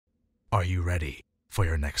Are you ready for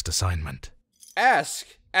your next assignment?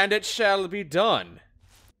 Ask, and it shall be done.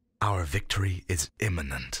 Our victory is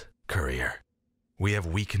imminent, Courier. We have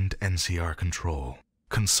weakened NCR control,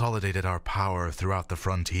 consolidated our power throughout the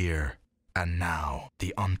frontier, and now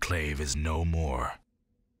the Enclave is no more.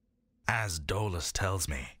 As Dolus tells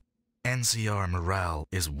me, NCR morale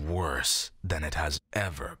is worse than it has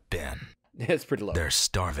ever been. It's pretty low. They're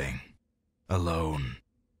starving, alone,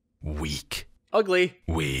 weak. Ugly.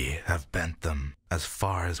 We have bent them as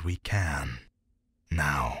far as we can.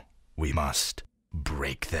 Now we must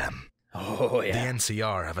break them. Oh, yeah. The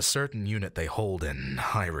NCR have a certain unit they hold in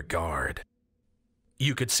high regard.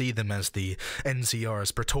 You could see them as the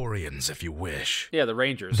NCR's Praetorians if you wish. Yeah, the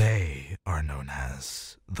Rangers. They are known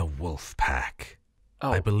as the Wolf Pack.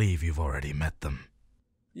 Oh. I believe you've already met them.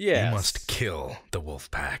 Yes. You must kill the Wolf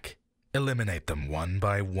Pack. Eliminate them one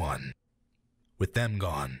by one. With them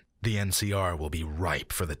gone, the NCR will be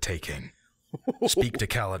ripe for the taking. Speak to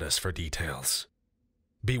Calidus for details.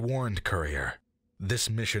 Be warned, Courier.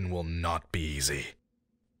 This mission will not be easy.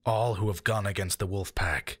 All who have gone against the Wolf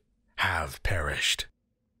Pack have perished.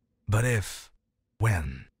 But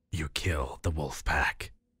when you kill the Wolf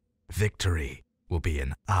Pack, victory will be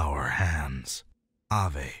in our hands.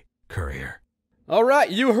 Ave, Courier. All right,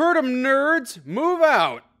 you heard him, nerds. Move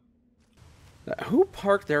out. Who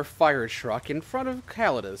parked their fire truck in front of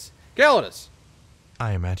Calidus? Calidus!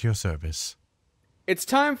 I am at your service. It's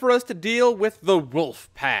time for us to deal with the Wolf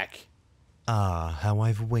Pack. Ah, how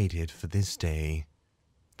I've waited for this day.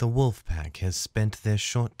 The Wolf Pack has spent their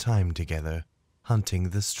short time together, hunting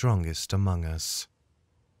the strongest among us.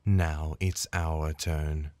 Now it's our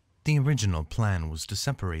turn. The original plan was to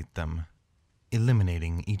separate them,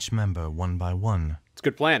 eliminating each member one by one. It's a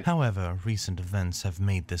good plan. However, recent events have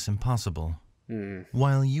made this impossible.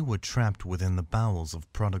 While you were trapped within the bowels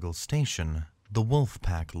of Prodigal Station, the Wolf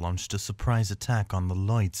Pack launched a surprise attack on the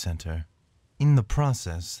Lloyd Center. In the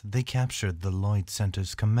process, they captured the Lloyd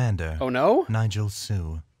Center's commander, Oh no? Nigel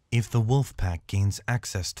Sue. If the Wolf Pack gains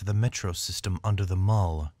access to the metro system under the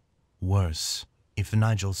mall, worse, if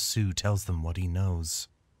Nigel Sue tells them what he knows.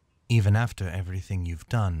 Even after everything you've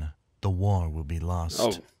done, the war will be lost.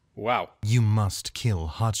 Oh, wow. You must kill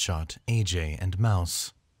Hotshot, AJ, and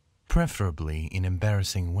Mouse, preferably in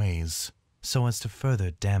embarrassing ways, so as to further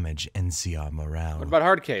damage NCR morale. What about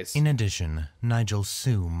Hardcase? In addition, Nigel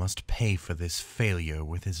Sue must pay for this failure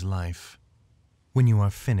with his life. When you are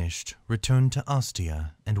finished, return to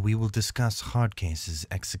Ostia, and we will discuss Hardcase's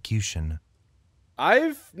execution.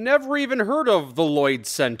 I've never even heard of the Lloyd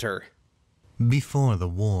Center. Before the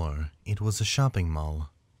war, it was a shopping mall,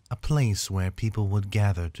 a place where people would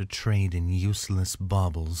gather to trade in useless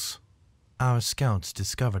baubles. Our scouts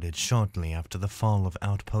discovered it shortly after the fall of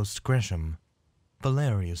Outpost Gresham.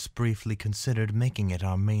 Valerius briefly considered making it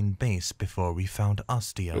our main base before we found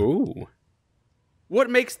Ostia. Ooh. What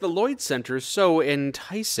makes the Lloyd Center so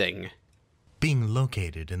enticing? Being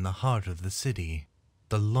located in the heart of the city,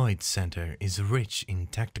 the Lloyd Center is rich in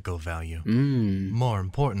tactical value. More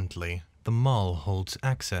importantly, the mall holds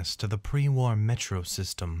access to the pre-war metro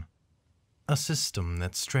system, a system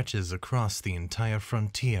that stretches across the entire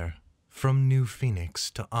frontier, from New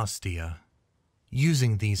Phoenix to Ostia.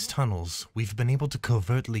 Using these tunnels, we've been able to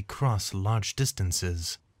covertly cross large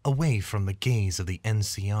distances, away from the gaze of the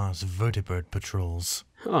NCR's vertibird patrols.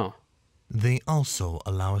 Oh. They also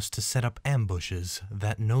allow us to set up ambushes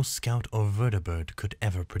that no scout or vertibird could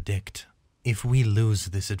ever predict. If we lose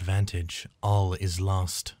this advantage, all is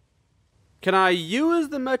lost. Can I use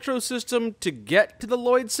the metro system to get to the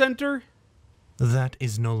Lloyd Center? That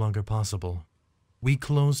is no longer possible. We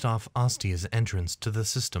closed off Ostia's entrance to the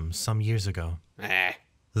system some years ago.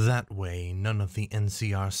 That way, none of the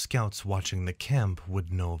NCR scouts watching the camp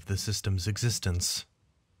would know of the system's existence.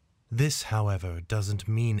 This, however, doesn't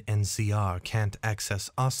mean NCR can't access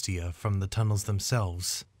Ostia from the tunnels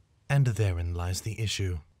themselves, and therein lies the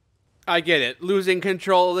issue. I get it. Losing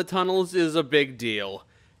control of the tunnels is a big deal.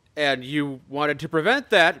 And you wanted to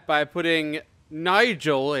prevent that by putting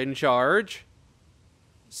Nigel in charge.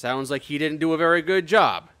 Sounds like he didn't do a very good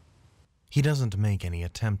job. He doesn't make any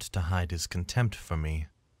attempt to hide his contempt for me.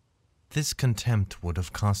 This contempt would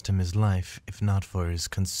have cost him his life if not for his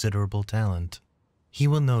considerable talent. He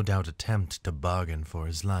will no doubt attempt to bargain for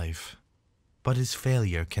his life, but his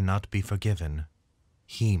failure cannot be forgiven.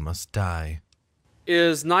 He must die.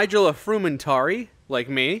 Is Nigel a frumentari, like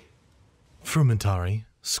me? Frumentari,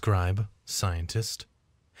 scribe, scientist.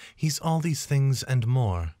 He's all these things and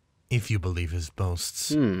more, if you believe his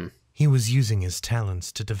boasts. He was using his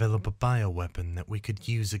talents to develop a bioweapon that we could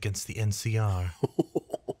use against the NCR.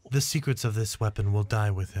 The secrets of this weapon will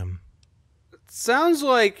die with him. Sounds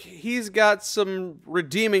like he's got some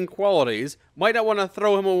redeeming qualities. Might not want to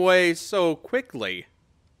throw him away so quickly.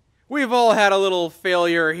 We've all had a little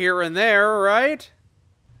failure here and there, right?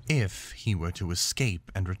 If he were to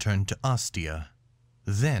escape and return to Ostia,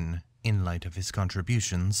 then, in light of his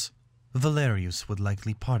contributions, Valerius would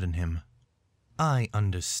likely pardon him. I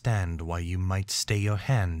understand why you might stay your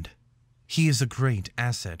hand. He is a great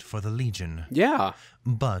asset for the Legion. Yeah.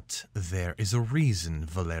 But there is a reason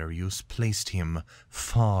Valerius placed him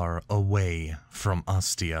far away from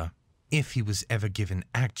Ostia. If he was ever given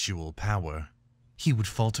actual power, he would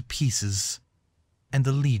fall to pieces, and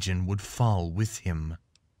the Legion would fall with him.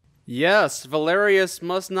 Yes, Valerius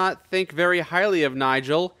must not think very highly of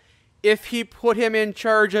Nigel if he put him in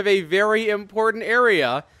charge of a very important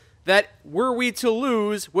area that, were we to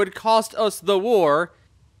lose, would cost us the war.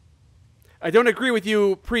 I don't agree with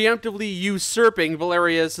you preemptively usurping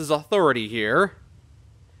Valerius' authority here.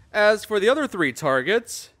 As for the other 3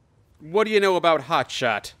 targets, what do you know about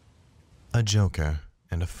Hotshot? A joker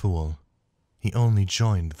and a fool. He only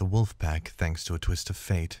joined the Wolfpack thanks to a twist of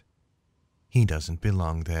fate. He doesn't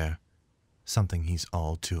belong there. Something he's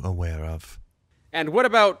all too aware of. And what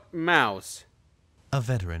about Mouse? A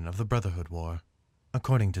veteran of the Brotherhood War.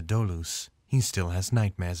 According to Dolus, he still has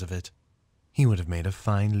nightmares of it. He would have made a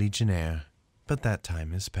fine legionnaire, but that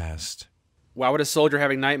time is past. Why would a soldier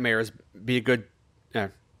having nightmares be a good...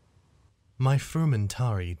 My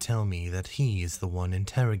Frumentari tell me that he is the one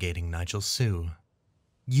interrogating Nigel Sue.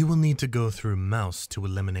 You will need to go through Mouse to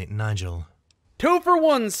eliminate Nigel.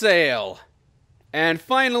 2-for-1 sale! And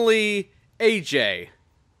finally, AJ.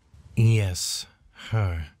 Yes,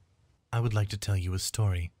 her. I would like to tell you a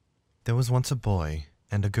story. There was once a boy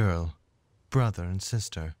and a girl, brother and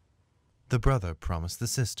sister. The brother promised the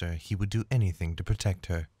sister he would do anything to protect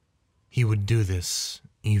her. He would do this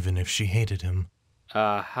even if she hated him.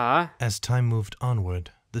 Uh-huh. As time moved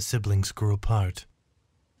onward, the siblings grew apart.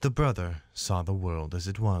 The brother saw the world as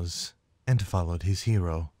it was and followed his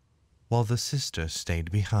hero, while the sister stayed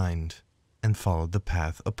behind and followed the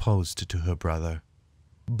path opposed to her brother.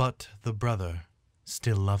 But the brother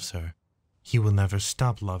still loves her. He will never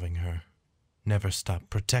stop loving her, never stop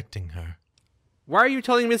protecting her. Why are you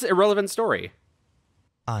telling me this irrelevant story?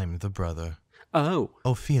 I'm the brother. Oh.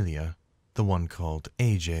 Ophelia, the one called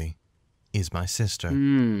AJ, is my sister.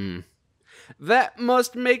 That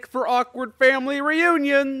must make for awkward family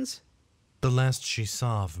reunions. The last she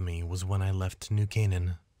saw of me was when I left New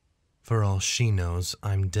Canaan. For all she knows,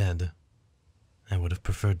 I'm dead. I would have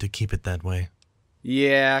preferred to keep it that way.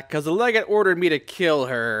 Yeah, 'cause the Legate ordered me to kill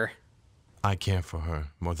her. I care for her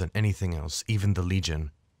more than anything else, even the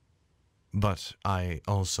Legion. But I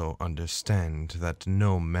also understand that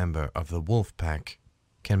no member of the Wolfpack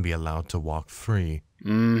can be allowed to walk free.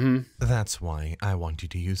 That's why I want you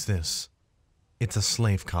to use this. It's a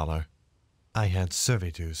slave collar. I had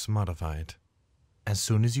Servitus modified. As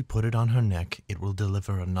soon as you put it on her neck, it will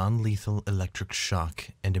deliver a non-lethal electric shock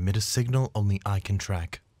and emit a signal only I can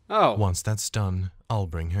track. Oh. Once that's done, I'll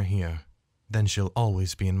bring her here. Then she'll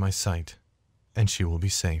always be in my sight. And she will be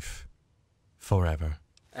safe. Forever.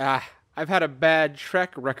 I've had a bad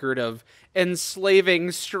track record of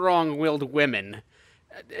enslaving strong-willed women.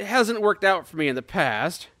 It hasn't worked out for me in the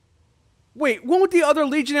past. Wait, won't the other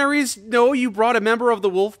legionaries know you brought a member of the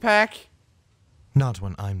Wolfpack? Not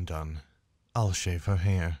when I'm done. I'll shave her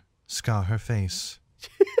hair, scar her face,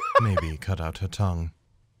 maybe cut out her tongue.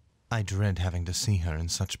 I dread having to see her in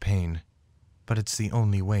such pain, but it's the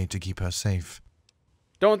only way to keep her safe.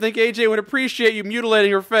 Don't think AJ would appreciate you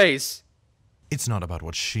mutilating her face. It's not about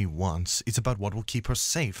what she wants, it's about what will keep her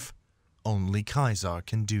safe. Only Kaisar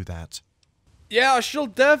can do that. Yeah, she'll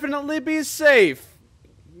definitely be safe.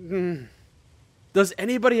 Does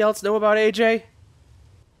anybody else know about AJ?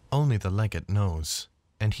 Only the Legate knows,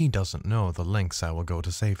 and he doesn't know the lengths I will go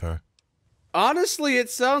to save her. Honestly, it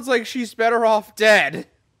sounds like she's better off dead.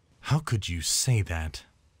 How could you say that?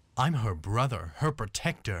 I'm her brother, her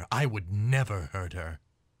protector. I would never hurt her.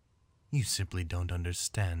 You simply don't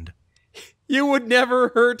understand. You would never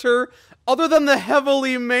hurt her, other than the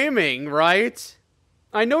heavily maiming, right?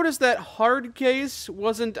 I noticed that Hardcase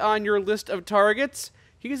wasn't on your list of targets.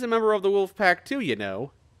 He's a member of the Wolfpack too, you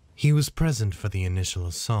know. He was present for the initial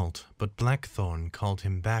assault, but Blackthorn called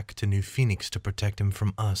him back to New Phoenix to protect him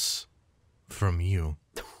from us. From you.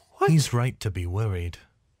 What? He's right to be worried.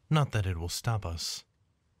 Not that it will stop us.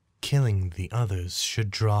 Killing the others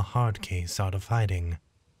should draw Hardcase out of hiding,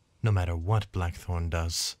 no matter what Blackthorn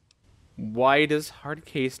does. Why does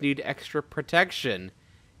Hardcase need extra protection?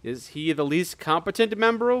 Is he the least competent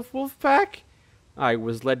member of Wolfpack? I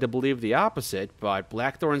was led to believe the opposite, but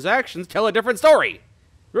Blackthorn's actions tell a different story.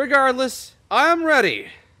 Regardless, I'm ready.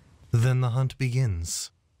 Then the hunt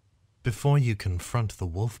begins. Before you confront the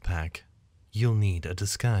wolf pack, you'll need a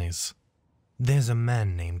disguise. There's a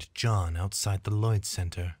man named John outside the Lloyd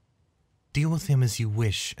Center. Deal with him as you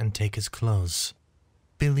wish and take his clothes.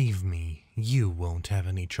 Believe me, you won't have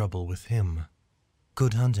any trouble with him.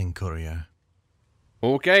 Good hunting, courier.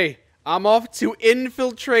 Okay, I'm off to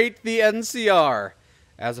infiltrate the NCR.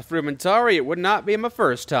 As a Frumentari, it would not be my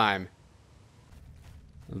first time.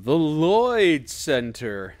 The Lloyd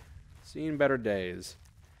Center. Seen better days.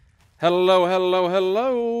 Hello, hello,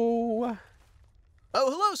 hello.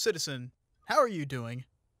 Oh, hello, citizen. How are you doing?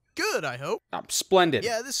 Good, I hope. I'm splendid.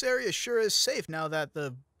 Yeah, this area sure is safe now that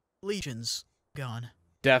the Legion's gone.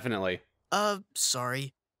 Definitely.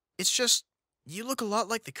 Sorry. It's just, you look a lot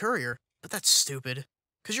like the courier, but that's stupid.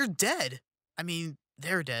 'Cause you're dead. I mean,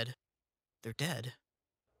 they're dead. They're dead.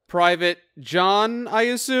 Private John, I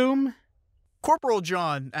assume? Corporal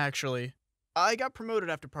John, actually. I got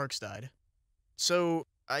promoted after Parks died. So,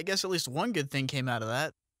 I guess at least one good thing came out of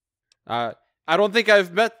that. I don't think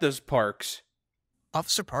I've met this Parks.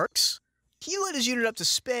 Officer Parks? He led his unit up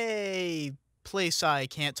to place I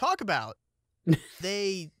can't talk about.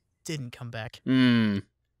 They didn't come back. And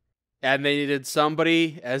they needed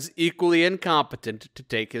somebody as equally incompetent to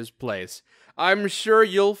take his place. I'm sure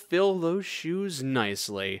you'll fill those shoes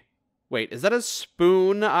nicely. Wait, is that a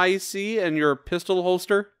spoon I see in your pistol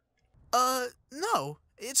holster? No.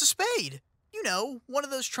 It's a spade. You know, one of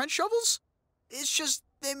those trench shovels? It's just,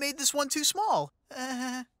 they made this one too small.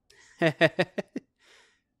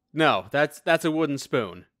 No, that's a wooden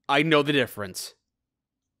spoon. I know the difference.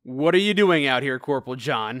 What are you doing out here, Corporal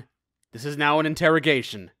John? This is now an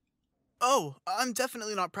interrogation. Oh, I'm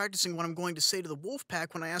definitely not practicing what I'm going to say to the wolf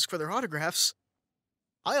pack when I ask for their autographs.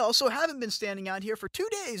 I also haven't been standing out here for 2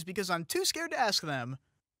 days because I'm too scared to ask them.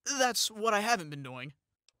 That's what I haven't been doing.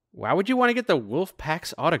 Why would you want to get the wolf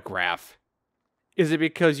pack's autograph? Is it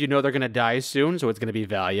because you know they're going to die soon, so it's going to be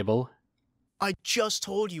valuable? I just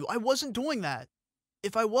told you, I wasn't doing that.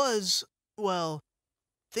 If I was, well,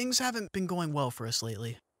 things haven't been going well for us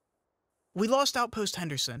lately. We lost Outpost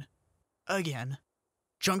Henderson. Again.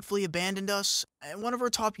 Junk Flea abandoned us, and one of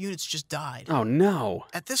our top units just died. Oh no.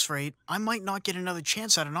 At this rate, I might not get another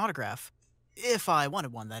chance at an autograph. If I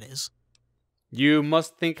wanted one, that is. You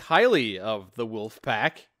must think highly of the wolf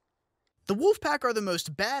pack. The wolf pack are the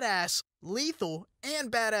most badass, lethal,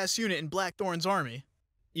 and badass unit in Blackthorn's army.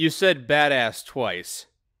 You said badass twice.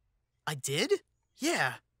 I did?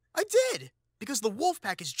 Yeah, I did. Because the wolf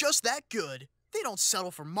pack is just that good. They don't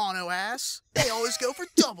settle for mono ass. They always go for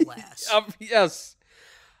double ass. Yes.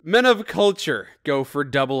 Men of culture go for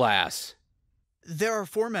double ass. There are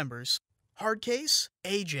 4 members. Hardcase,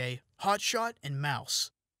 AJ, Hotshot, and Mouse.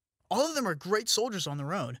 All of them are great soldiers on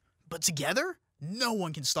their own, but together, no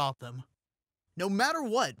one can stop them. No matter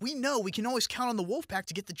what, we know we can always count on the Wolfpack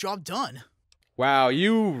to get the job done. Wow,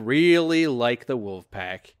 you really like the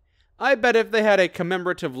Wolfpack. I bet if they had a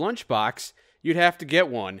commemorative lunchbox, you'd have to get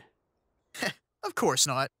one. Of course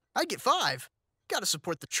not. I'd get 5. Gotta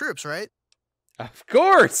support the troops, right? Of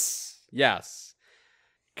course! Yes.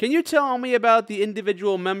 Can you tell me about the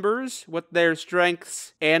individual members, what their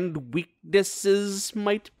strengths and weaknesses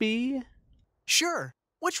might be? Sure.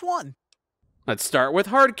 Which one? Let's start with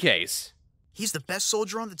Hardcase. He's the best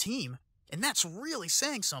soldier on the team, and that's really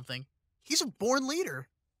saying something. He's a born leader.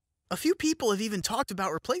 A few people have even talked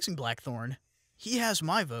about replacing Blackthorn. He has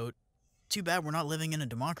my vote. Too bad we're not living in a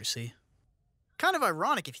democracy. Kind of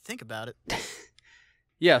ironic if you think about it.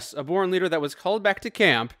 Yes, a born leader that was called back to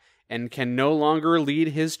camp and can no longer lead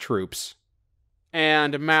his troops.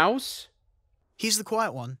 And Mouse? He's the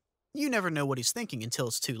quiet one. You never know what he's thinking until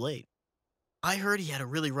it's too late. I heard he had a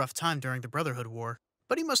really rough time during the Brotherhood War,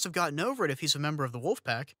 but he must have gotten over it if he's a member of the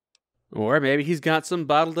Wolfpack. Or maybe he's got some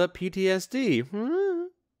bottled up PTSD.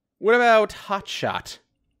 What about Hotshot?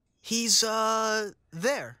 He's,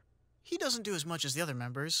 there. He doesn't do as much as the other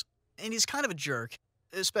members, and he's kind of a jerk,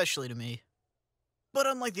 especially to me. But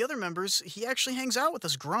unlike the other members, he actually hangs out with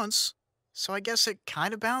us grunts, so I guess it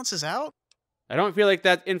kind of balances out. I don't feel like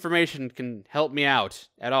that information can help me out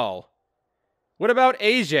at all. What about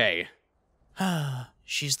AJ?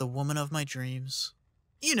 She's the woman of my dreams.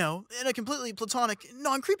 You know, in a completely platonic,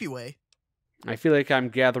 non-creepy way. I feel like I'm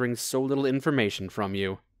gathering so little information from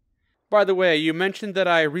you. By the way, you mentioned that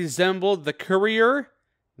I resembled the courier?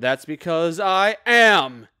 That's because I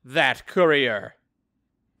am that courier.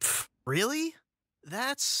 Pfft, really?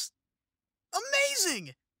 That's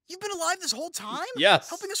amazing! You've been alive this whole time? Yes.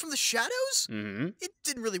 Helping us from the shadows? Mm-hmm. It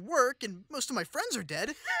didn't really work, and most of my friends are dead.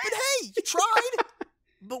 But hey, you tried!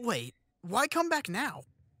 But wait, why come back now?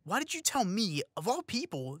 Why did you tell me, of all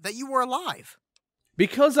people, that you were alive?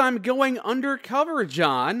 Because I'm going undercover,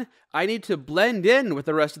 John. I need to blend in with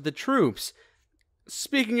the rest of the troops.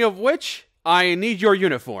 Speaking of which, I need your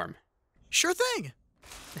uniform. Sure thing.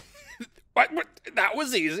 What? That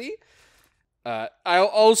was easy. I'll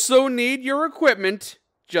also need your equipment,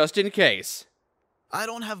 just in case. I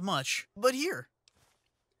don't have much, but here.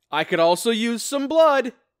 I could also use some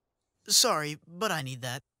blood. Sorry, but I need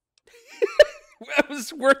that. That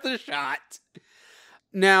was worth a shot.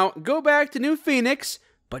 Now, go back to New Phoenix,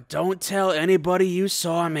 but don't tell anybody you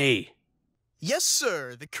saw me. Yes,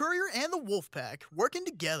 sir. The courier and the wolf pack working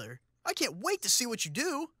together. I can't wait to see what you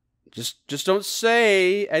do. Just don't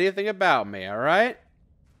say anything about me, all right?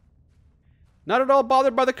 Not at all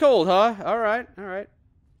bothered by the cold, huh? All right.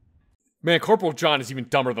 Man, Corporal John is even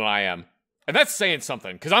dumber than I am. And that's saying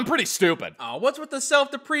something, because I'm pretty stupid. Oh, what's with the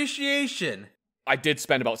self-depreciation? I did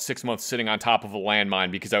spend about 6 months sitting on top of a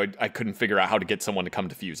landmine because I couldn't figure out how to get someone to come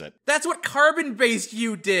defuse it. That's what carbon-based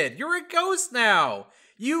you did. You're a ghost now.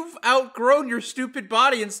 You've outgrown your stupid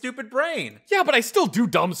body and stupid brain. Yeah, but I still do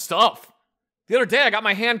dumb stuff. The other day, I got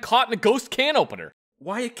my hand caught in a ghost can opener.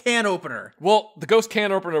 Why a can opener? Well, the ghost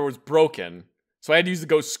can opener was broken, so I had to use the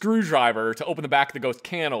ghost screwdriver to open the back of the ghost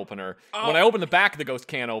can opener. Oh. When I opened the back of the ghost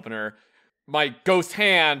can opener, my ghost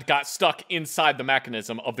hand got stuck inside the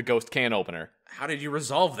mechanism of the ghost can opener. How did you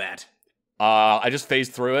resolve that? I just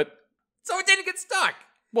phased through it. So it didn't get stuck.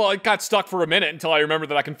 Well, it got stuck for a minute until I remembered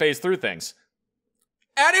that I can phase through things.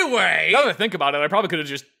 Anyway. Now that I think about it, I probably could have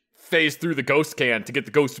just phased through the ghost can to get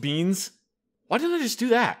the ghost beans. Why didn't I just do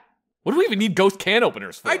that? What do we even need ghost can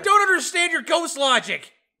openers for? I don't understand your ghost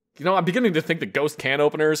logic. You know, I'm beginning to think that ghost can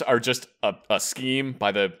openers are just a scheme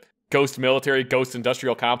by the ghost military, ghost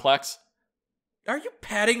industrial complex. Are you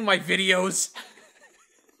padding my videos?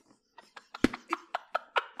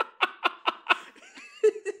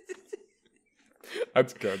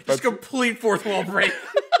 That's good. Just complete fourth wall break.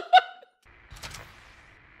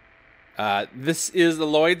 This is the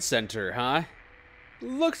Lloyd Center, huh?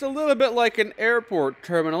 Looks a little bit like an airport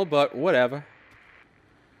terminal, but whatever.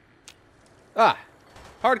 Ah,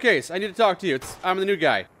 hard case. I need to talk to you. I'm the new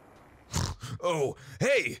guy. Oh,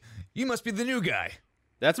 hey, you must be the new guy.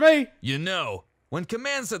 That's me. You know, when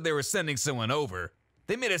Command said they were sending someone over,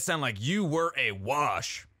 they made it sound like you were a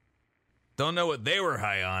wash. Don't know what they were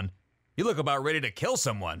high on. You look about ready to kill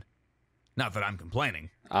someone. Not that I'm complaining.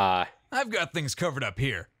 I've got things covered up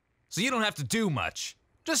here, so you don't have to do much.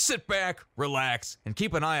 Just sit back, relax, and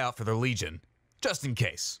keep an eye out for the Legion, just in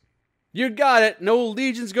case. You got it. No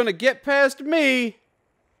Legion's gonna get past me.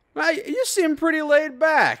 You seem pretty laid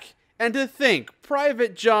back. And to think,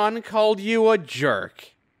 Private John called you a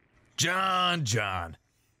jerk. John.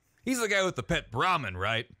 He's the guy with the pet Brahmin,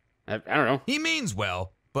 right? I don't know. He means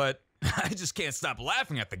well, but I just can't stop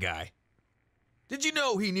laughing at the guy. Did you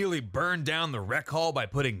know he nearly burned down the rec hall by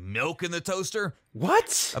putting milk in the toaster?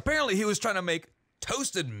 What? Apparently he was trying to make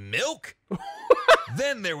toasted milk?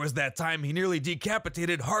 Then there was that time he nearly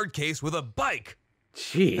decapitated Hardcase with a bike.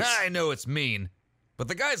 Jeez. I know it's mean, but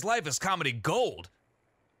the guy's life is comedy gold.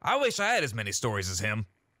 I wish I had as many stories as him.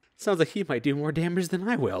 Sounds like he might do more damage than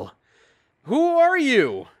I will. Who are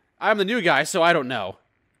you? I'm the new guy, so I don't know.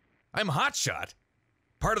 I'm Hotshot.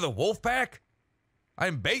 Part of the wolf pack?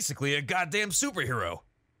 I'm basically a goddamn superhero.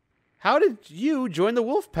 How did you join the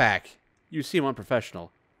wolf pack? You seem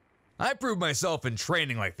unprofessional. I proved myself in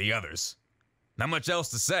training like the others. Not much else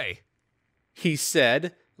to say. He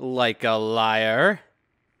said, like a liar.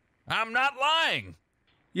 I'm not lying.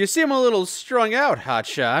 You seem a little strung out,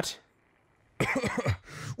 Hotshot.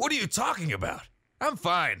 What are you talking about? I'm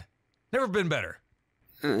fine. Never been better.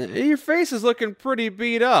 Your face is looking pretty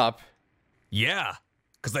beat up. Yeah,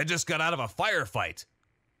 because I just got out of a firefight.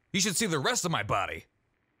 You should see the rest of my body.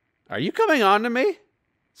 Are you coming on to me?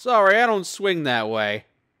 Sorry, I don't swing that way.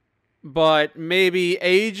 But maybe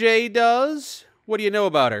AJ does? What do you know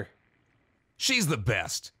about her? She's the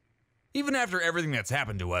best. Even after everything that's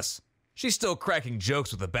happened to us, she's still cracking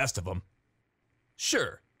jokes with the best of them.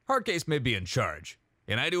 Sure, Hardcase may be in charge,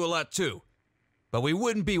 and I do a lot too, but we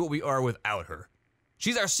wouldn't be what we are without her.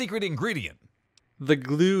 She's our secret ingredient. The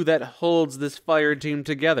glue that holds this fire team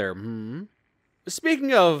together,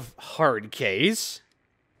 Speaking of Hardcase...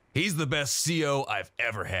 He's the best CO I've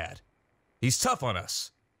ever had. He's tough on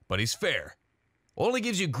us, but he's fair. Only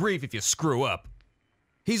gives you grief if you screw up.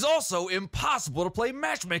 He's also impossible to play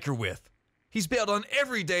matchmaker with. He's bailed on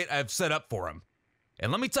every date I've set up for him.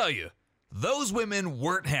 And let me tell you, those women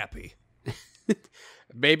weren't happy.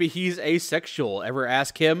 Maybe he's asexual. Ever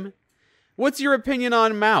ask him? What's your opinion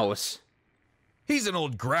on Mouse? He's an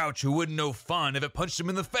old grouch who wouldn't know fun if it punched him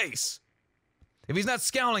in the face. If he's not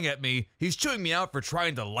scowling at me, he's chewing me out for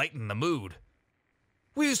trying to lighten the mood.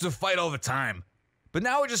 We used to fight all the time, but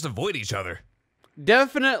now we just avoid each other.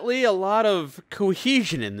 Definitely a lot of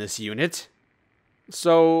cohesion in this unit.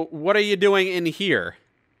 So, what are you doing in here?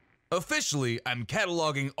 Officially, I'm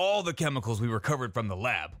cataloging all the chemicals we recovered from the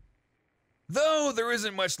lab. Though there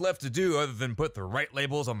isn't much left to do other than put the right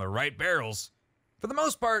labels on the right barrels, for the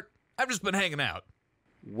most part, I've just been hanging out.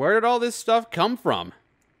 Where did all this stuff come from?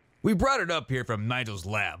 We brought it up here from Nigel's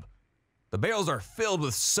lab. The barrels are filled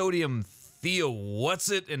with sodium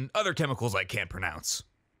what's-it and other chemicals I can't pronounce.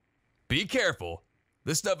 Be careful.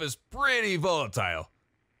 This stuff is pretty volatile.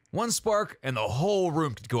 One spark and the whole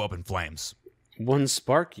room could go up in flames. One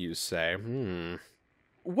spark, you say?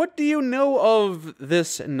 What do you know of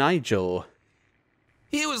this Nigel?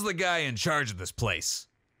 He was the guy in charge of this place.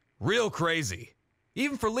 Real crazy.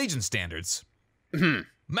 Even for Legion standards.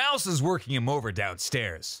 Mouse is working him over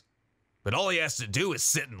downstairs. But all he has to do is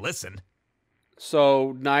sit and listen.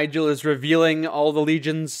 So, Nigel is revealing all the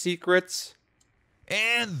Legion's secrets?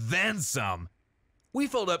 And then some. We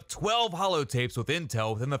filled up 12 holotapes with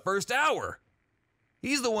intel within the first hour.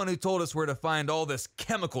 He's the one who told us where to find all this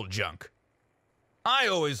chemical junk. I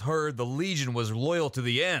always heard the Legion was loyal to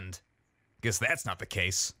the end. Guess that's not the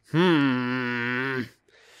case.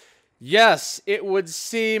 Yes, it would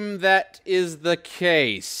seem that is the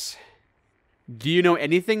case. Do you know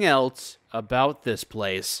anything else about this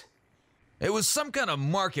place? It was some kind of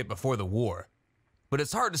market before the war, but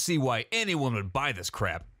it's hard to see why anyone would buy this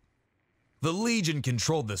crap. The Legion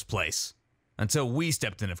controlled this place, until we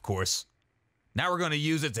stepped in, of course. Now we're going to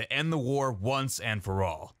use it to end the war once and for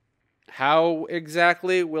all. How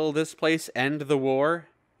exactly will this place end the war?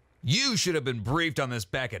 You should have been briefed on this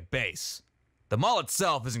back at base. The mall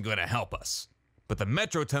itself isn't going to help us, but the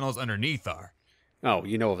metro tunnels underneath are. Oh,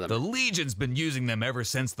 you know of them. The Legion's been using them ever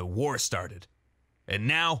since the war started. And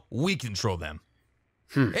now we control them.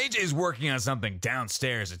 AJ's working on something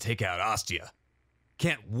downstairs to take out Ostia.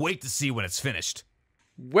 Can't wait to see when it's finished.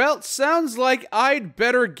 Well, sounds like I'd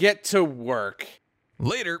better get to work.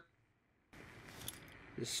 Later.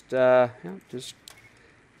 Just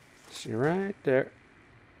right there.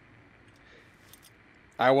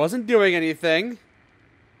 I wasn't doing anything.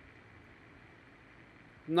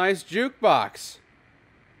 Nice jukebox.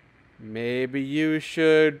 Maybe you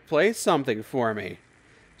should play something for me.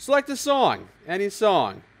 Select a song. Any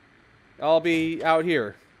song. I'll be out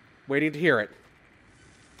here, waiting to hear it.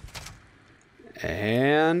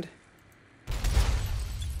 And...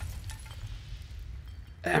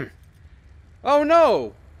 Oh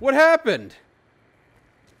no! What happened?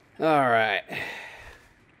 Alright.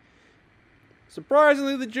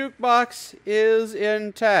 Surprisingly, the jukebox is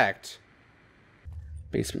intact.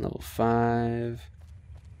 Basement level 5.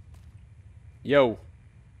 Yo.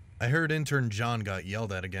 I heard intern John got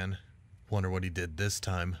yelled at again. Wonder what he did this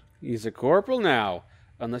time. He's a corporal now.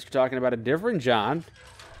 Unless you're talking about a different John.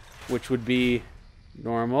 Which would be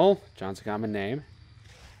normal. John's a common name.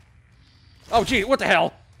 Oh, gee, what the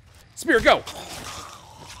hell? Spear, go!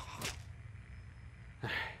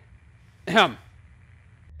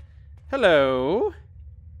 Hello?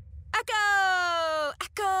 Echo!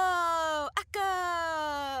 Echo!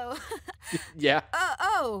 Echo! Yeah.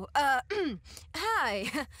 Hi.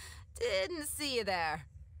 Didn't see you there.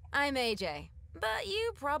 I'm AJ, but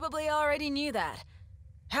you probably already knew that.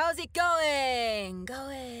 How's it going?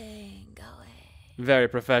 Going. Very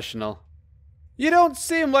professional. You don't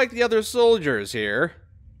seem like the other soldiers here.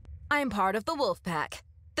 I'm part of the Wolfpack,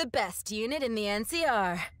 the best unit in the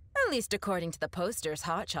NCR, at least according to the posters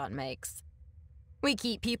Hotshot makes. We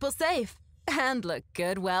keep people safe and look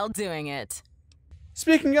good while doing it.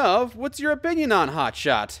 Speaking of, what's your opinion on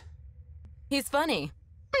Hotshot? He's funny.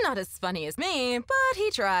 Not as funny as me, but he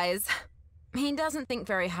tries. He doesn't think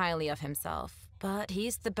very highly of himself, but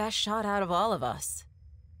he's the best shot out of all of us.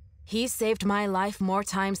 He's saved my life more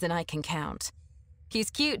times than I can count. He's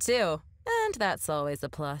cute too, and that's always a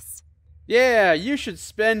plus. Yeah, you should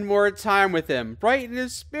spend more time with him, brighten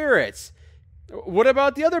his spirits. What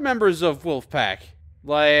about the other members of Wolfpack?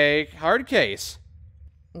 Like Hardcase?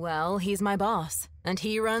 Well, he's my boss, and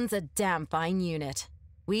he runs a damn fine unit.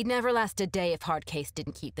 We'd never last a day if Hardcase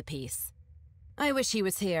didn't keep the peace. I wish he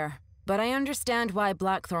was here, but I understand why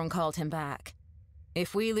Blackthorn called him back.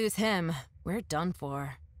 If we lose him, we're done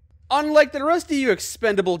for. Unlike the rest of you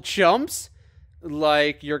expendable chumps,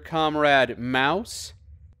 like your comrade Mouse.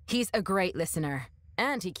 He's a great listener,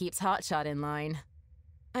 and he keeps Hotshot in line.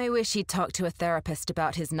 I wish he'd talk to a therapist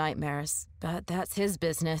about his nightmares, but that's his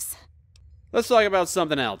business. Let's talk about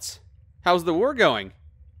something else. How's the war going?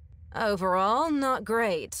 Overall, not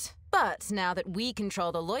great. But now that we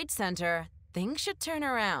control the Lloyd Center, things should turn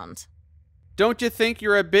around. Don't you think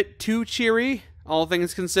you're a bit too cheery, all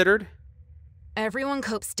things considered? Everyone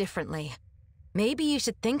copes differently. Maybe you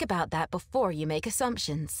should think about that before you make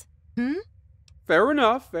assumptions. Fair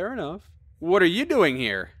enough, fair enough. What are you doing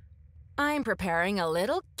here? I'm preparing a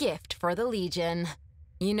little gift for the Legion.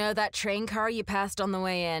 You know that train car you passed on the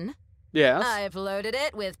way in? Yes. I've loaded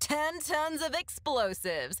it with 10 tons of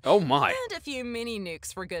explosives. Oh my. And a few mini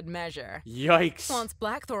nukes for good measure. Yikes. Once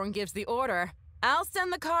Blackthorn gives the order, I'll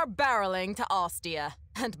send the car barreling to Ostia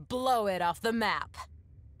and blow it off the map.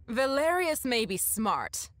 Valerius may be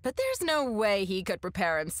smart, but there's no way he could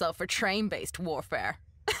prepare himself for train-based warfare.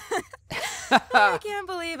 I can't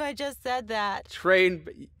believe I just said that.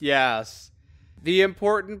 Yes. The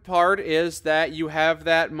important part is that you have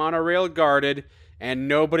that monorail guarded, and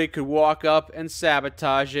nobody could walk up and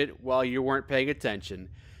sabotage it while you weren't paying attention.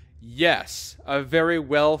 Yes, a very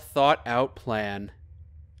well thought out plan.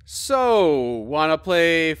 So, wanna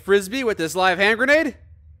play Frisbee with this live hand grenade?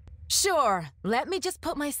 Sure, let me just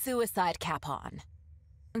put my suicide cap on.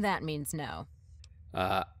 That means no.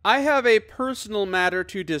 I have a personal matter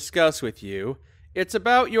to discuss with you. It's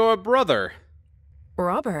about your brother.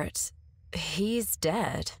 Robert, he's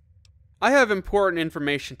dead. I have important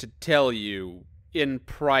information to tell you in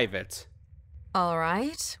private. All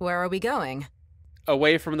right, where are we going?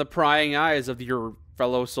 Away from the prying eyes of your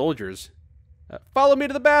fellow soldiers. Follow me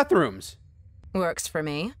to the bathrooms. Works for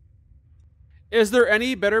me. Is there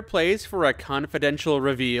any better place for a confidential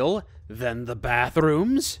reveal than the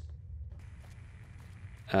bathrooms?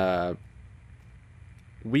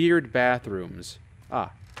 Weird bathrooms.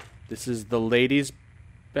 This is the ladies'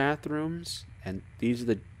 bathrooms, and these are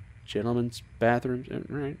the gentlemen's bathrooms.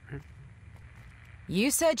 Right. You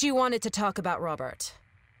said you wanted to talk about Robert.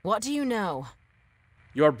 What do you know?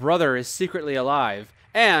 Your brother is secretly alive,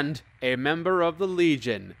 and a member of the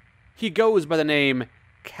Legion. He goes by the name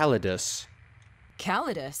Calidus.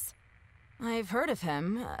 Calidus? I've heard of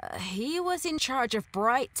him. He was in charge of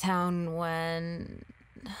Brighttown when...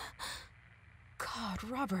 God,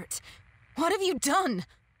 Robert, what have you done?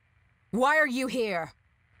 Why are you here?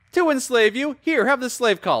 To enslave you. Here, have this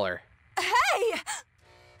slave collar. Hey!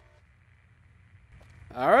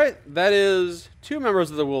 Alright, that is 2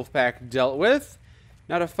 members of the wolf pack dealt with.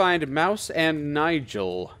 Now to find Mouse and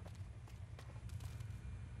Nigel.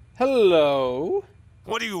 Hello.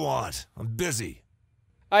 What do you want? I'm busy.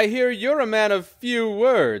 I hear you're a man of few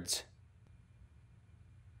words.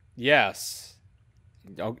 Yes.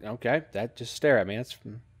 Okay, just stare at me. That's...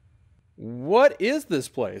 What is this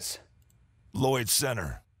place? Lloyd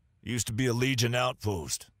Center. Used to be a Legion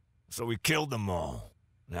outpost. So we killed them all.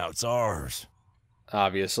 Now it's ours.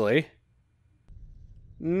 Obviously.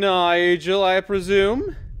 Nigel, I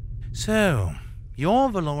presume? So, you're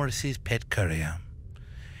Valoris's pet courier.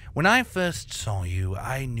 When I first saw you,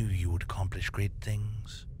 I knew you would accomplish great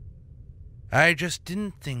things. I just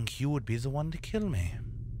didn't think you would be the one to kill me.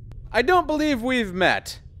 I don't believe we've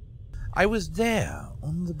met. I was there,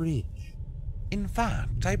 on the bridge. In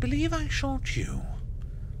fact, I believe I shot you.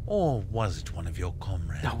 Or was it one of your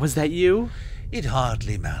comrades? Oh, was that you? It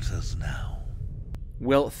hardly matters now.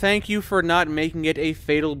 Well, thank you for not making it a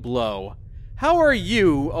fatal blow. How are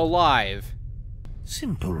you alive?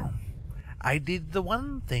 Simple. I did the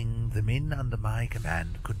one thing the men under my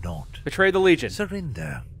command could not. Betray the Legion.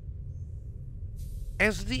 Surrender.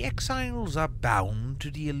 As the exiles are bound to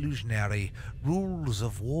the illusionary rules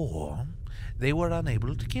of war, they were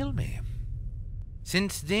unable to kill me.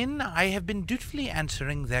 Since then, I have been dutifully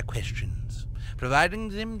answering their questions, providing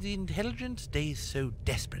them the intelligence they so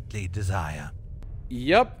desperately desire.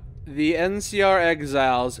 Yup, the NCR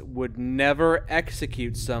exiles would never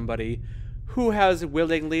execute somebody who has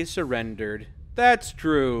willingly surrendered. That's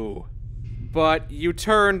true. But you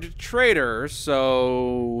turned traitor,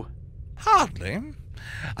 so... Hardly.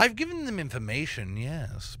 I've given them information,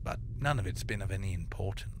 yes, but none of it's been of any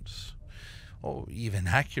importance. Or even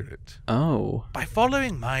accurate. Oh. By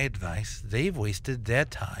following my advice, they've wasted their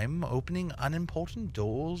time opening unimportant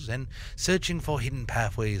doors and searching for hidden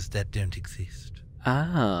pathways that don't exist.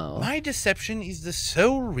 Oh. My deception is the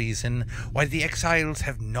sole reason why the exiles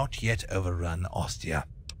have not yet overrun Ostia.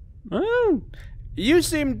 Oh. You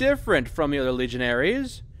seem different from the other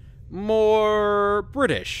legionaries. More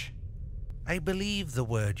British. I believe the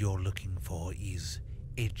word you're looking for is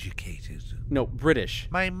educated. No, British.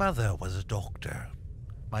 My mother was a doctor.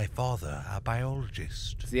 My father a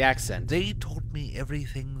biologist. It's the accent. They taught me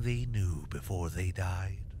everything they knew before they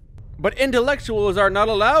died. But intellectuals are not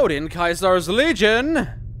allowed in Caesar's Legion.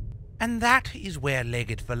 And that is where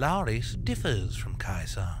Legate Valaris differs from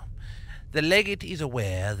Caesar. The legate is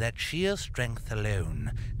aware that sheer strength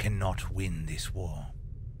alone cannot win this war.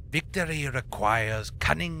 Victory requires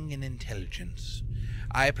cunning and intelligence.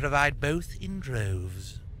 I provide both in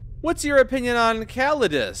droves. What's your opinion on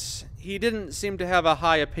Calidus? He didn't seem to have a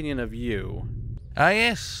high opinion of you. Ah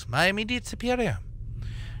yes, my immediate superior.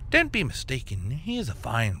 Don't be mistaken, he is a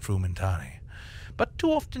fine frumentari, but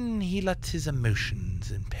too often he lets his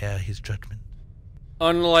emotions impair his judgment.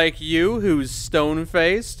 Unlike you, who's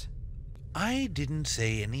stone-faced? I didn't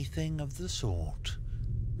say anything of the sort.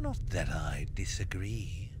 Not that I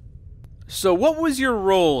disagree. So what was your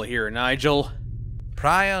role here, Nigel?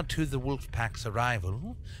 Prior to the Wolfpack's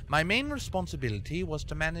arrival, my main responsibility was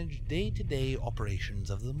to manage day-to-day operations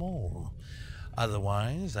of the mall.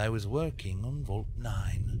 Otherwise, I was working on Vault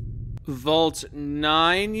 9. Vault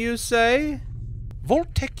 9, you say?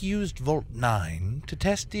 Vault-Tec used Vault 9 to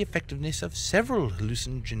test the effectiveness of several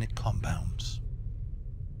hallucinogenic compounds.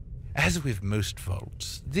 As with most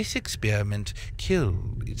vaults, this experiment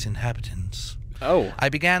killed its inhabitants. Oh. I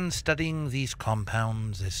began studying these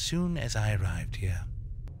compounds as soon as I arrived here.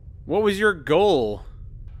 What was your goal?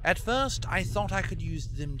 At first, I thought I could use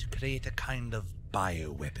them to create a kind of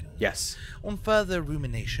bioweapon. Yes. On further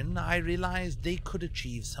rumination, I realized they could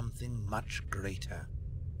achieve something much greater.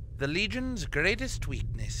 The Legion's greatest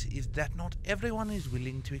weakness is that not everyone is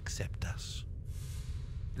willing to accept us.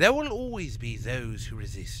 There will always be those who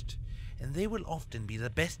resist, and they will often be the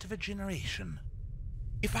best of a generation.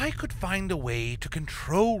 If I could find a way to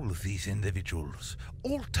control these individuals,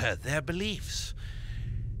 alter their beliefs,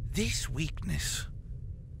 this weakness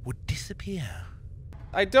would disappear.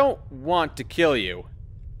 I don't want to kill you.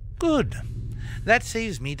 Good. That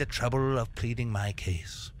saves me the trouble of pleading my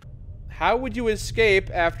case. How would you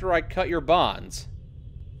escape after I cut your bonds?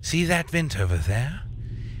 See that vent over there?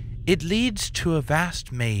 It leads to a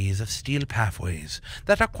vast maze of steel pathways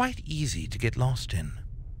that are quite easy to get lost in.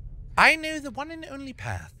 I know the one and only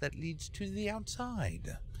path that leads to the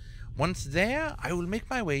outside. Once there, I will make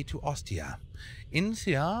my way to Ostia.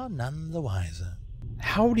 NCR none the wiser.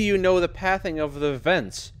 How do you know the pathing of the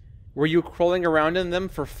vents? Were you crawling around in them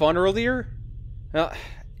for fun earlier? Well,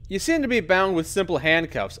 you seem to be bound with simple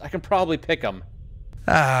handcuffs. I can probably pick them.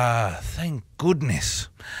 Ah, thank goodness.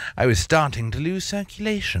 I was starting to lose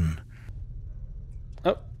circulation.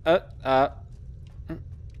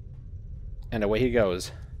 And away he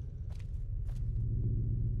goes.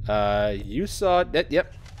 You saw it.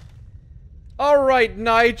 Yep. All right,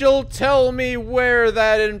 Nigel, tell me where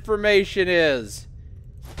that information is.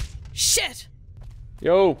 Shit!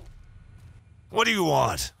 Yo. What do you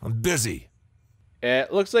want? I'm busy.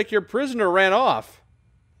 It looks like your prisoner ran off.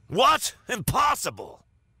 What? Impossible!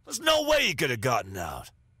 There's no way he could have gotten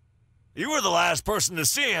out. You were the last person to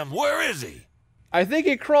see him. Where is he? I think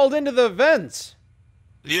he crawled into the vents.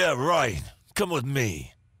 Yeah, right. Come with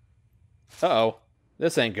me. Uh-oh.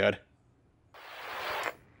 This ain't good.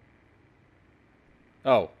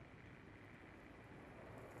 Oh.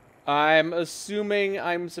 I'm assuming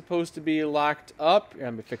I'm supposed to be locked up.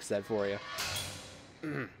 Let me fix that for you.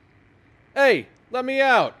 Hey, let me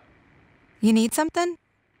out. You need something?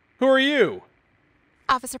 Who are you?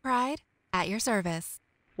 Officer Pride, at your service.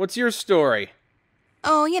 What's your story?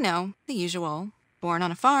 Oh, you know, the usual. Born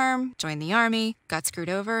on a farm, joined the army, got screwed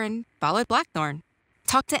over, and followed Blackthorn.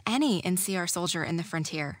 Talk to any NCR soldier in the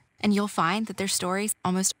frontier, and you'll find that their stories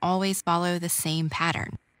almost always follow the same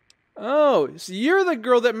pattern. Oh, so you're the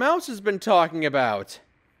girl that Mouse has been talking about.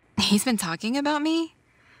 He's been talking about me?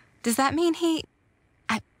 Does that mean he...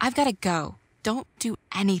 I've got to go. Don't do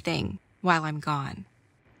anything while I'm gone.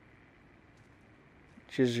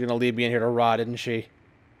 She's just gonna leave me in here to rot, isn't she?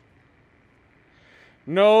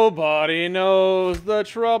 Nobody knows the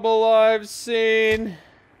trouble I've seen.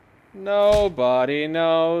 Nobody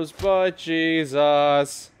knows but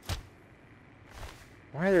Jesus.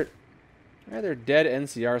 Why are there dead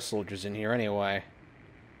NCR soldiers in here anyway?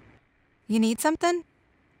 You need something?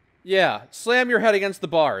 Yeah, slam your head against the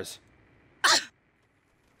bars.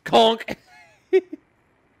 Conk!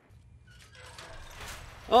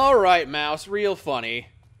 Alright, Mouse, real funny.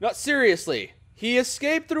 No, seriously, he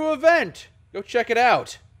escaped through a vent. Go check it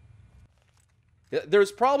out.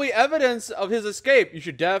 There's probably evidence of his escape. You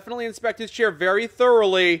should definitely inspect his chair very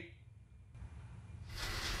thoroughly.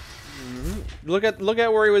 Look at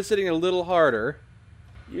where he was sitting a little harder.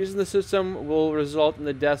 Using the system will result in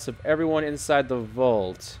the deaths of everyone inside the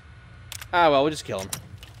vault. Ah, well, we'll just kill him.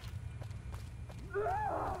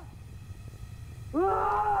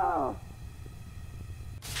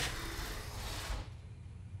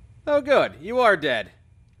 Oh, good. You are dead.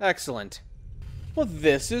 Excellent. Well,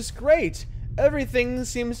 this is great. everything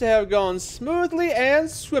seems to have gone smoothly and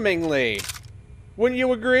swimmingly. Wouldn't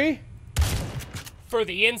you agree? For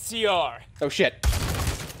the NCR. Oh shit.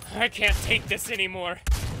 I can't take this anymore.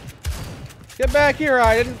 Get back here,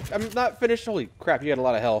 I'm not finished. Holy crap, you got a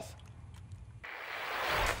lot of health.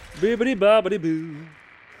 Bibbidi bobbidi boo.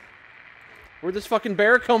 Where'd this fucking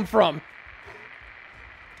bear come from?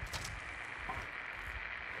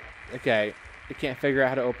 Okay, I can't figure out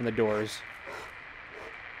how to open the doors.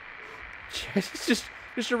 It's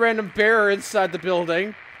just a random bear inside the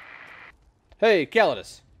building. Hey,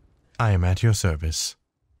 Calidus. I am at your service.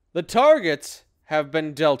 The targets have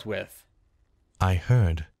been dealt with. I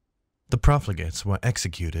heard. The profligates were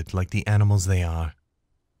executed like the animals they are.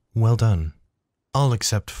 Well done. All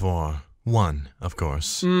except for one, of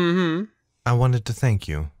course. Mm-hmm. I wanted to thank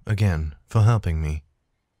you, again, for helping me.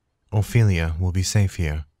 Ophelia will be safe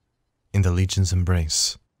here, in the Legion's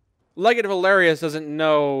embrace. Legate Valerius doesn't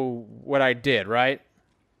know what I did, right?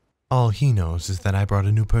 All he knows is that I brought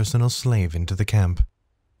a new personal slave into the camp.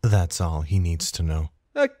 That's all he needs to know.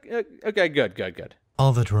 Okay, good.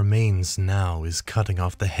 All that remains now is cutting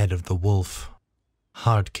off the head of the wolf.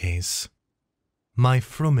 Hard case. My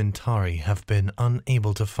Frumentari have been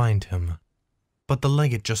unable to find him, but the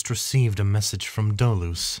legate just received a message from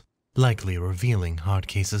Dolus, likely revealing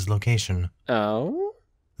Hardcase's location. Oh?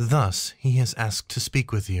 Thus, he has asked to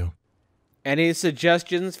speak with you. Any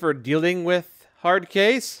suggestions for dealing with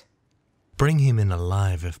Hardcase? Bring him in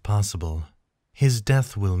alive if possible. His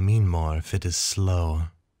death will mean more if it is slow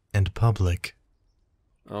and public.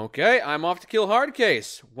 Okay, I'm off to kill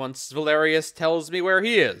Hardcase, once Valerius tells me where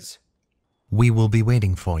he is. We will be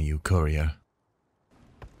waiting for you, courier.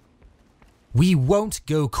 We won't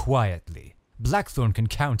go quietly. Blackthorn can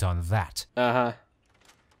count on that. Uh-huh.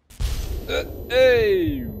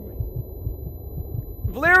 Hey!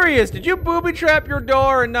 Valerius, did you booby-trap your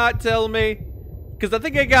door and not tell me? Because I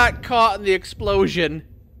think I got caught in the explosion.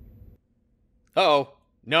 Uh-oh.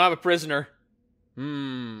 Now I'm a prisoner.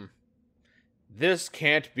 This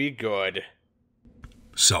can't be good.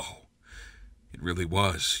 So, it really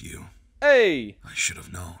was you. Hey! I should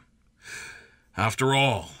have known. After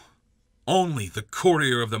all, only the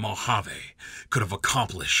courier of the Mojave could have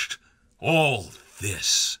accomplished all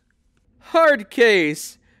this.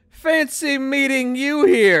 Hardcase! Fancy meeting you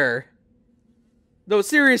here! No,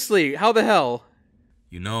 seriously, how the hell?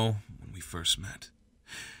 You know, when we first met,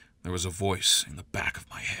 there was a voice in the back of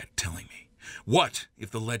my head telling me, what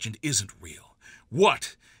if the legend isn't real?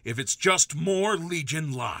 What if it's just more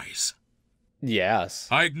Legion lies? Yes.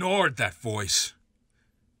 I ignored that voice.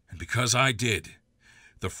 And because I did,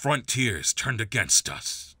 the Frontiers turned against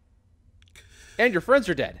us. And your friends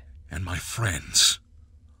are dead. And my friends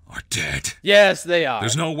are dead. Yes, they are.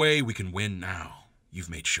 There's no way we can win now.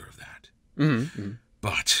 You've made sure of that. Mm-hmm.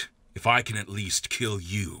 But if I can at least kill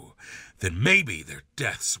you, then maybe their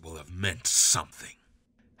deaths will have meant something.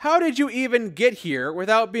 How did you even get here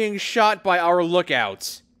without being shot by our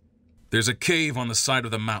lookouts? There's a cave on the side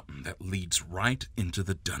of the mountain that leads right into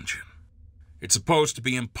the dungeon. It's supposed to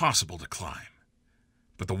be impossible to climb,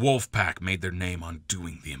 but the Wolfpack made their name on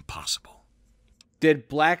doing the impossible. Did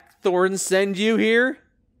Blackthorn send you here?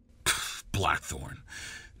 Blackthorn?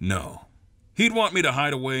 No. He'd want me to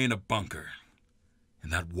hide away in a bunker,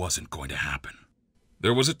 and that wasn't going to happen.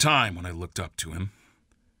 There was a time when I looked up to him,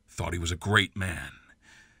 thought he was a great man,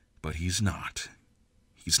 but he's not.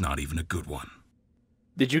 He's not even a good one.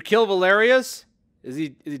 Did you kill Valerius? Is he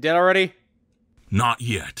dead already? Not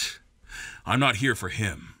yet. I'm not here for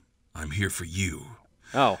him. I'm here for you.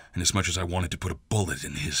 Oh. And as much as I wanted to put a bullet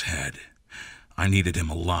in his head, I needed him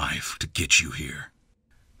alive to get you here.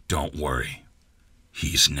 Don't worry.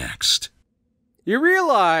 He's next. You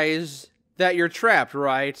realize that you're trapped,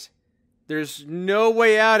 right? There's no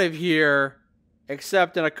way out of here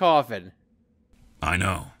except in a coffin. I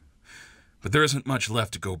know. But there isn't much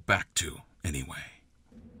left to go back to, anyway.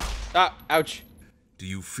 Ah, ouch. Do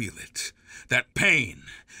you feel it? That pain,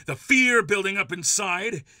 the fear building up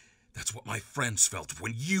inside? That's what my friends felt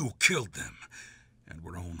when you killed them. And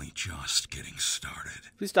we're only just getting started.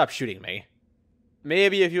 Please stop shooting me.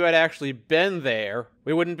 Maybe if you had actually been there,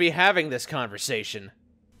 we wouldn't be having this conversation.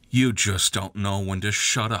 You just don't know when to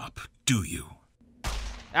shut up, do you?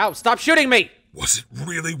 Ow, stop shooting me! Was it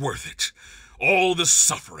really worth it? All the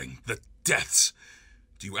suffering, the deaths.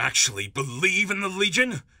 Do you actually believe in the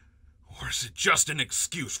Legion? Or is it just an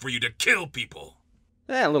excuse for you to kill people?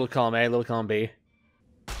 A little column A, little column B.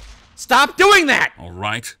 Stop doing that! All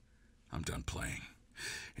right, I'm done playing.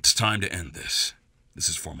 It's time to end this. This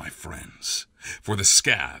is for my friends, for the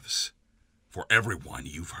scavs, for everyone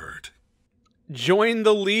you've hurt. Join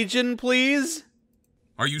the Legion, please?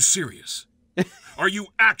 Are you serious? Are you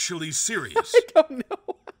actually serious? I don't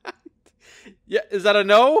know. Yeah, is that a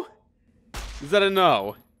no? Is that a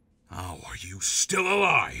no? How are you still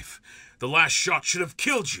alive? The last shot should have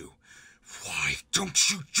killed you. Why don't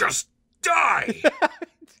you just die?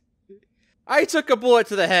 I took a bullet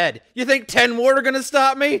to the head. You think 10 more are gonna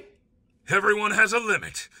stop me? Everyone has a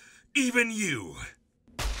limit. Even you.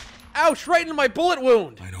 Ouch, right into my bullet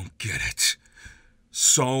wound. I don't get it.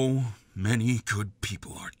 So many good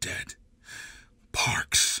people are dead.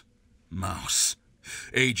 Parks, Mouse,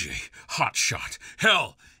 AJ, Hotshot,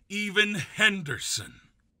 hell, even Henderson.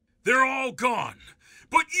 They're all gone,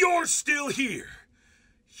 but you're still here.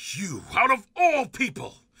 You, out of all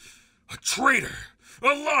people, a traitor, a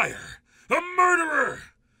liar, a murderer,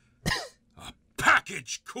 a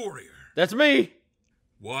package courier. That's me.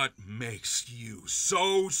 What makes you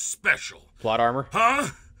so special? Plot armor. Huh?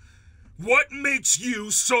 What makes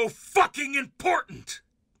you so fucking important?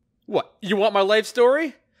 What, you want my life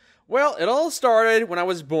story? Well, it all started when I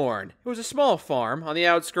was born. It was a small farm on the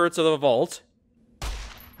outskirts of the vault.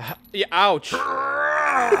 Yeah, ouch.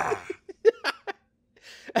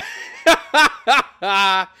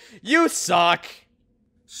 You suck.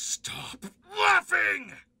 Stop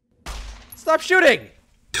laughing! Stop shooting!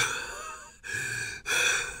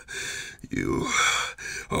 You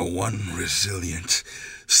are one resilient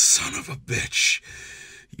son of a bitch.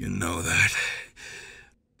 You know that.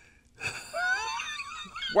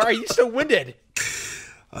 Why are you so winded?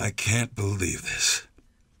 I can't believe this.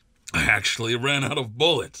 I actually ran out of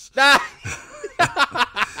bullets.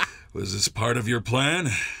 Was this part of your plan?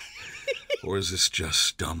 Or is this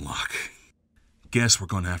just dumb luck? Guess we're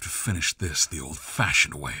going to have to finish this the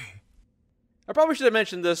old-fashioned way. I probably should have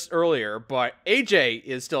mentioned this earlier, but AJ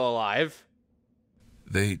is still alive.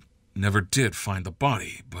 They never did find the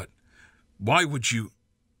body, but why would you...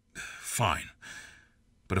 Fine.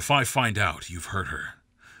 But if I find out you've hurt her,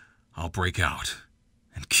 I'll break out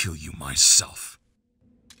and kill you myself.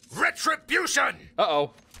 Retribution!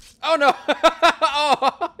 Uh-oh. Oh, no.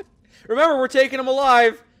 Oh. Remember, we're taking him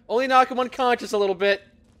alive. Only knock him unconscious a little bit.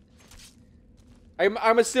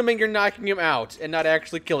 I'm assuming you're knocking him out and not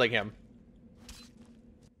actually killing him.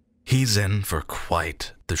 He's in for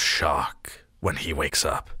quite the shock when he wakes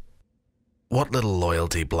up. What little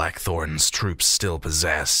loyalty Blackthorn's troops still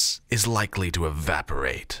possess is likely to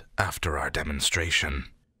evaporate after our demonstration.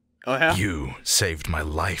 Oh, yeah? You saved my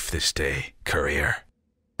life this day, courier,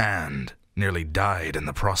 and nearly died in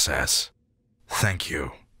the process. Thank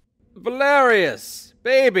you. Valerius,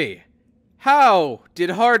 baby, how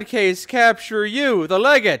did Hardcase capture you, the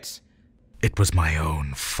legate? It was my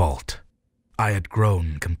own fault. I had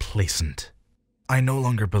grown complacent. I no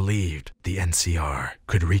longer believed the NCR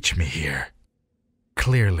could reach me here.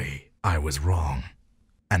 Clearly, I was wrong,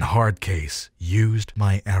 and Hardcase used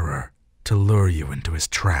my error to lure you into his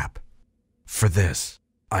trap. For this,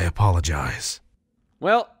 I apologize.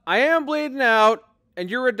 Well, I am bleeding out, and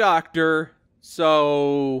you're a doctor,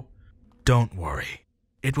 so... Don't worry.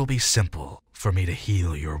 It will be simple for me to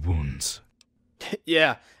heal your wounds.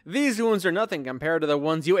 Yeah, these wounds are nothing compared to the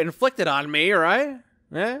ones you inflicted on me, right?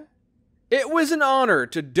 Eh? It was an honor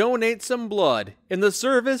to donate some blood in the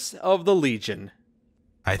service of the Legion.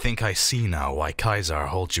 I think I see now why Kaisar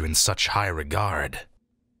holds you in such high regard.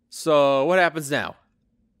 So, what happens now?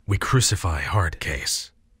 We crucify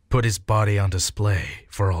Hardcase, put his body on display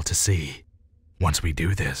for all to see. Once we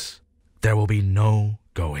do this, there will be no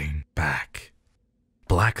going back.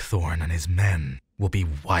 Blackthorn and his men will be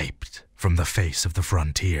wiped from the face of the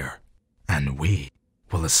frontier, and we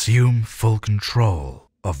will assume full control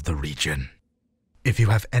of the region. If you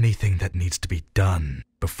have anything that needs to be done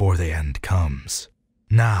before the end comes,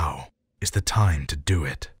 now is the time to do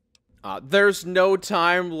it. There's no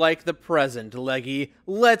time like the present, Leggy.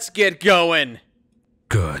 Let's get going!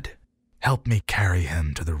 Good. Help me carry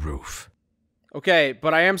him to the roof. Okay,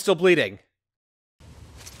 but I am still bleeding.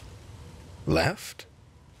 Left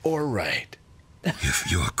or right?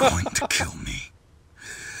 If you're going to kill me,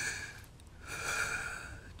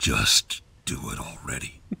 just do it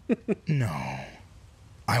already. No.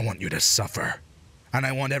 I want you to suffer. And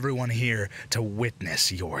I want everyone here to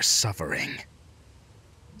witness your suffering.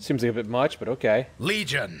 Seems like a bit much, but okay.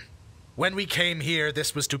 Legion, when we came here,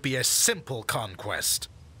 this was to be a simple conquest.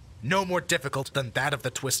 No more difficult than that of the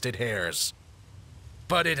Twisted Hairs.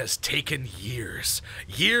 But it has taken years.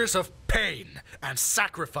 Years of pain and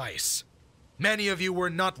sacrifice. Many of you were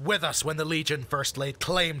not with us when the Legion first laid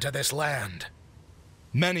claim to this land.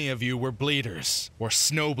 Many of you were bleeders or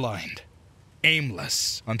snowblind,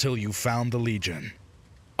 aimless until you found the Legion.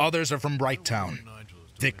 Others are from Brightown,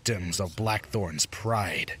 victims of Blackthorn's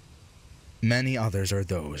pride. Many others are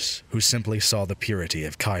those who simply saw the purity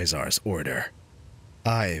of Kaisar's order.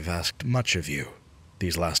 I've asked much of you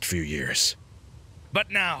these last few years. But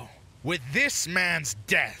now, with this man's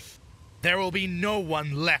death, there will be no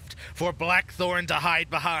one left for Blackthorn to hide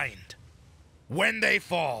behind. When they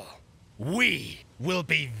fall, we will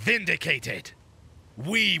be vindicated.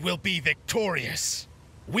 We will be victorious.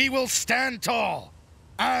 We will stand tall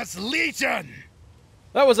as Legion.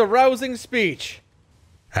 That was a rousing speech.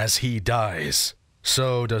 As he dies,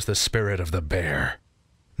 so does the spirit of the bear.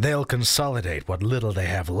 They'll consolidate what little they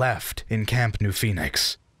have left in Camp New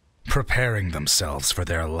Phoenix, preparing themselves for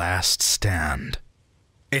their last stand.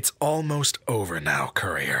 It's almost over now,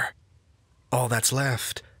 Courier. All that's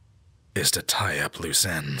left is to tie up loose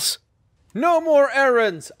ends. No more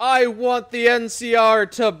errands! I want the NCR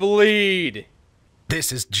to bleed!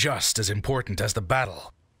 This is just as important as the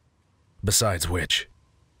battle. Besides which,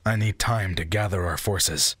 I need time to gather our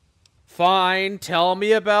forces. Fine, tell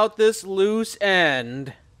me about this loose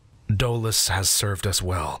end. Dolus has served us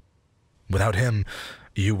well. Without him,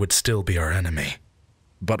 you would still be our enemy.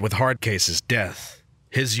 But with Hardcase's death,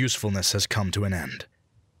 his usefulness has come to an end.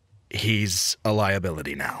 He's a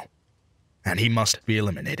liability now, and he must be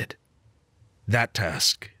eliminated. That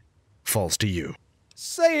task falls to you.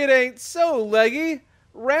 Say it ain't so, Leggy.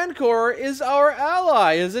 Rancor is our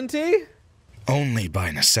ally, isn't he? Only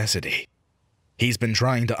by necessity. He's been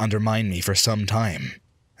trying to undermine me for some time,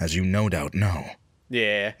 as you no doubt know.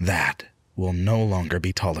 Yeah. That will no longer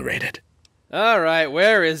be tolerated. Alright,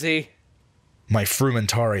 where is he? My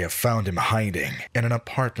Frumentaria found him hiding in an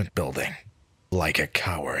apartment building, like a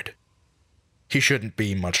coward. He shouldn't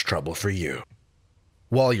be much trouble for you.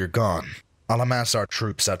 While you're gone, I'll amass our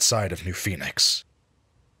troops outside of New Phoenix.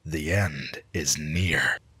 The end is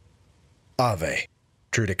near. Ave,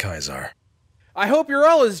 true to Kaisar. I hope you're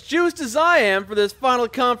all as juiced as I am for this final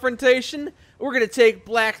confrontation. We're gonna take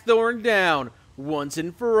Blackthorn down, once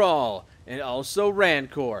and for all, and also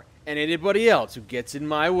Rancor, and anybody else who gets in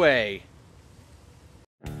my way.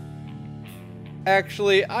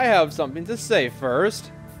 Actually, I have something to say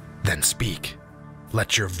first. Then speak.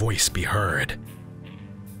 Let your voice be heard.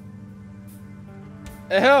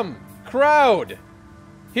 Ahem, crowd!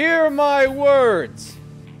 Hear my words!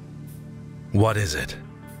 What is it?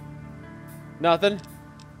 Nothing.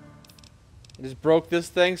 I just broke this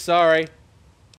thing, sorry.